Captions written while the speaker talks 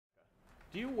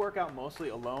Do you work out mostly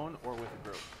alone or with a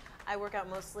group? I work out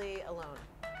mostly alone.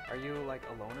 Are you like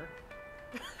a loner?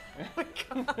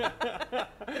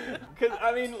 Because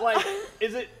I mean, like,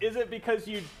 is it because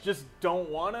you just don't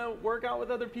want to work out with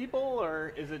other people,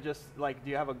 or is it just like,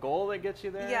 do you have a goal that gets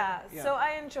you there? Yeah, so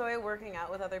I enjoy working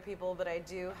out with other people, but I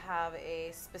do have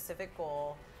a specific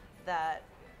goal that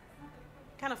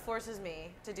kind of forces me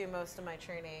to do most of my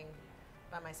training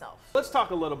by myself. Let's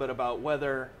talk a little bit about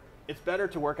whether it's better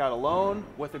to work out alone,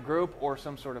 with a group, or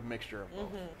some sort of mixture of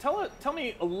both. Tell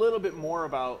me a little bit more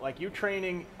about, like, you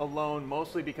training alone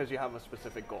mostly because you have a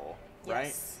specific goal, right?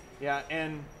 Yes. Yeah,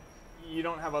 and you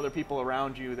don't have other people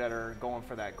around you that are going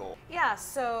for that goal. Yeah,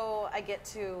 so I get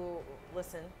to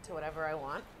listen to whatever I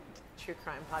want. True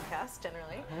crime podcast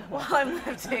generally while I'm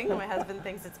lifting. My husband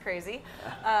thinks it's crazy.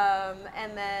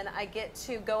 And then I get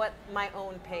to go at my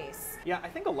own pace. Yeah, I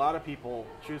think a lot of people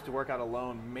choose to work out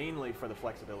alone mainly for the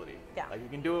flexibility. Yeah. Like, you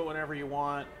can do it whenever you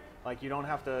want. Like, you don't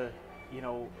have to, you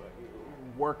know,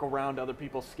 work around other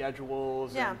people's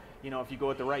schedules. Yeah. And, you know, if you go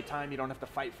at the right time, you don't have to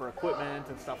fight for equipment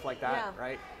and stuff like that,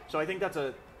 right? So I think that's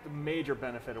a major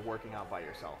benefit of working out by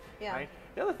yourself, right?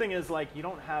 The other thing is, like, you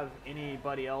don't have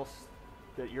anybody else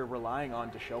that you're relying on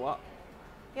to show up.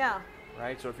 Yeah.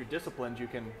 Right? So if you're disciplined, you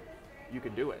can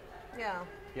do it. Yeah.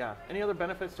 Yeah. Any other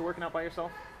benefits to working out by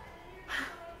yourself?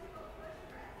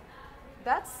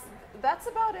 That's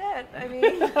about it. I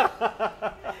mean,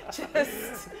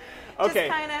 just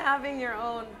kind of having your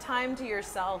own time to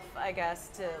yourself, I guess,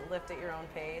 to lift at your own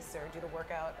pace or do the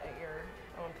workout at your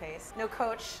own pace. No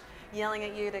coach yelling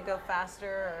at you to go faster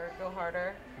or go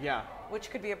harder. Yeah. Which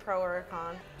could be a pro or a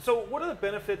con. So what are the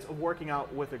benefits of working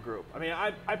out with a group? I mean,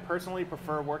 I personally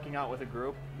prefer working out with a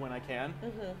group when I can.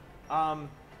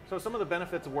 So some of the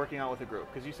benefits of working out with a group,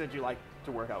 because you said you like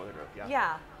to work out with a group,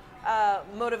 yeah? Yeah.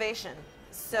 Motivation.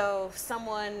 So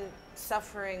someone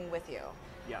suffering with you.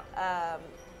 Yeah.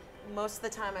 Most of the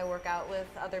time I work out with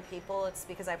other people, it's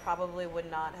because I probably would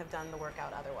not have done the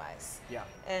workout otherwise. Yeah.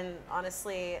 And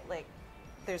honestly, like,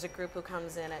 there's a group who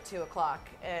comes in at 2 o'clock,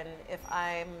 and if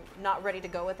I'm not ready to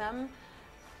go with them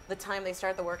the time they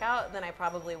start the workout, then I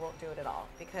probably won't do it at all,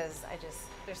 because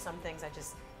there's some things I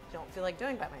just don't feel like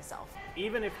doing by myself.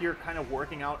 Even if you're kind of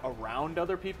working out around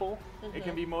other people, it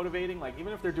can be motivating. Like,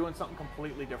 even if they're doing something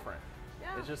completely different.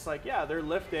 Yeah. It's just like, yeah, they're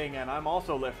lifting and I'm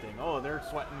also lifting. Oh, they're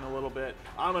sweating a little bit.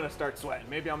 I'm gonna start sweating.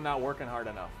 Maybe I'm not working hard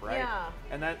enough, right? Yeah.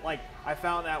 And that, like, I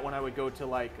found that when I would go to,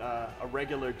 like, a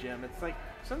regular gym, it's like,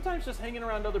 sometimes just hanging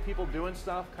around other people doing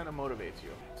stuff kind of motivates you.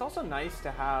 It's also nice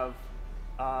to have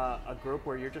a group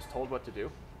where you're just told what to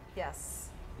do. Yes.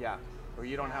 Yeah, where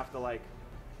you don't have to, like,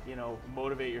 you know,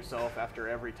 motivate yourself after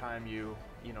every time you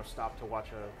stop to watch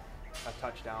a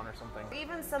touchdown or something.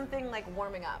 Even something like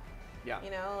warming up. Yeah.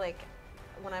 You know, like,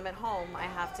 when I'm at home, I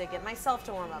have to get myself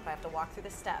to warm up. I have to walk through the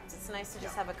steps. It's nice to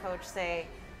just have a coach say,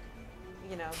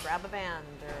 you know, grab a band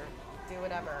or do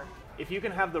whatever. If you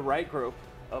can have the right group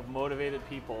of motivated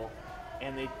people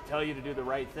and they tell you to do the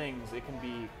right things, it can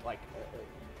be like,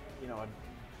 you know, a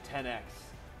 10x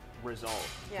result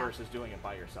versus doing it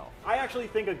by yourself. I actually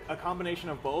think a combination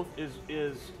of both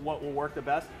is what will work the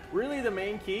best. Really, the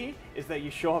main key is that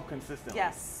you show up consistently.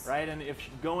 Yes. Right? And if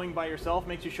going by yourself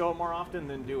makes you show up more often,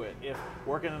 then do it. If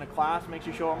working in a class makes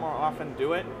you show up more often,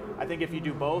 do it. I think if you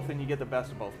do both, then you get the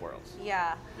best of both worlds.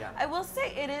 Yeah. Yeah. I will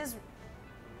say it is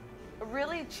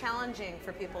really challenging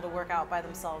for people to work out by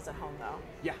themselves at home, though.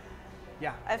 Yeah.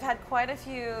 Yeah. I've had quite a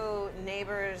few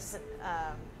neighbors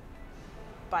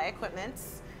buy equipment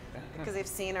because they've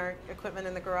seen our equipment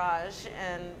in the garage,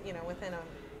 and, you know, within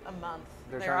a month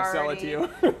they're trying to sell it to you.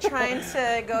 trying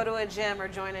to go to a gym or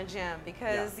join a gym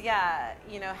because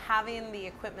you know, having the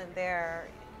equipment there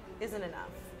isn't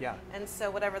enough. Yeah. And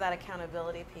so whatever that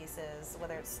accountability piece is,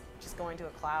 whether it's just going to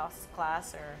a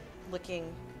class or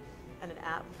looking at an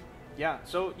app. Yeah,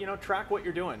 so, you know, track what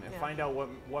you're doing and find out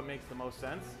what makes the most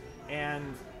sense,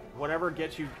 and whatever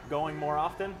gets you going more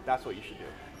often, that's what you should do.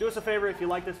 Do us a favor, if you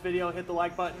like this video, hit the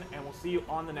like button, and we'll see you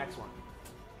on the next one.